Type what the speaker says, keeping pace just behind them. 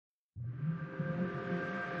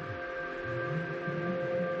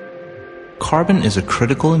Carbon is a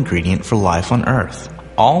critical ingredient for life on Earth.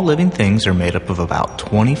 All living things are made up of about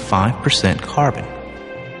 25% carbon.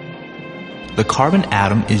 The carbon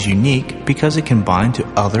atom is unique because it can bind to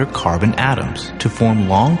other carbon atoms to form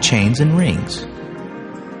long chains and rings.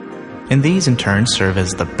 And these in turn serve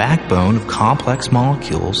as the backbone of complex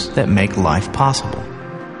molecules that make life possible.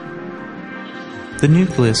 The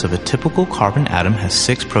nucleus of a typical carbon atom has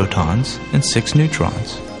 6 protons and 6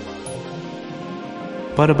 neutrons.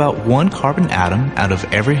 But about 1 carbon atom out of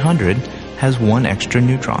every 100 has 1 extra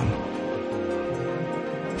neutron.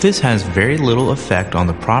 This has very little effect on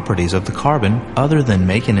the properties of the carbon other than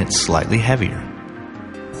making it slightly heavier.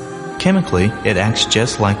 Chemically, it acts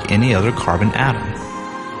just like any other carbon atom.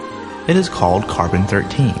 It is called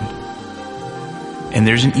carbon-13. And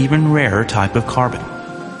there's an even rarer type of carbon.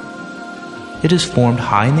 It is formed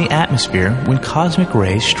high in the atmosphere when cosmic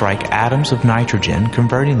rays strike atoms of nitrogen,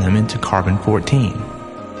 converting them into carbon-14.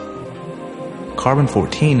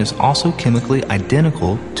 Carbon-14 is also chemically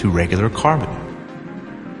identical to regular carbon.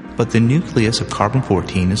 But the nucleus of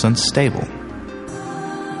carbon-14 is unstable.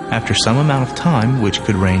 After some amount of time, which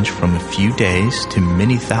could range from a few days to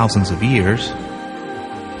many thousands of years,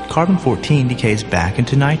 carbon-14 decays back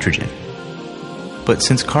into nitrogen. But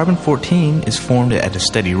since carbon-14 is formed at a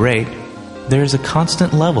steady rate, there is a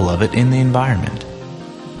constant level of it in the environment.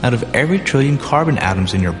 Out of every trillion carbon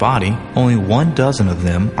atoms in your body, only 1 dozen of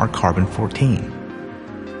them are carbon-14.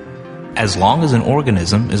 As long as an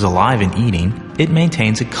organism is alive and eating, it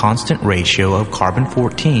maintains a constant ratio of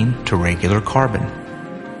carbon-14 to regular carbon.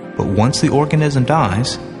 But once the organism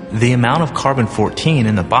dies, the amount of carbon-14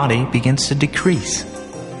 in the body begins to decrease.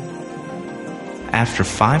 After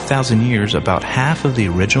 5,000 years, about half of the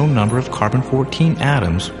original number of carbon-14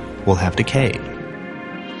 atoms will have decayed.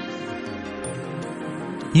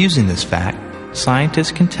 Using this fact,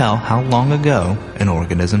 scientists can tell how long ago an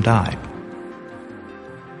organism died.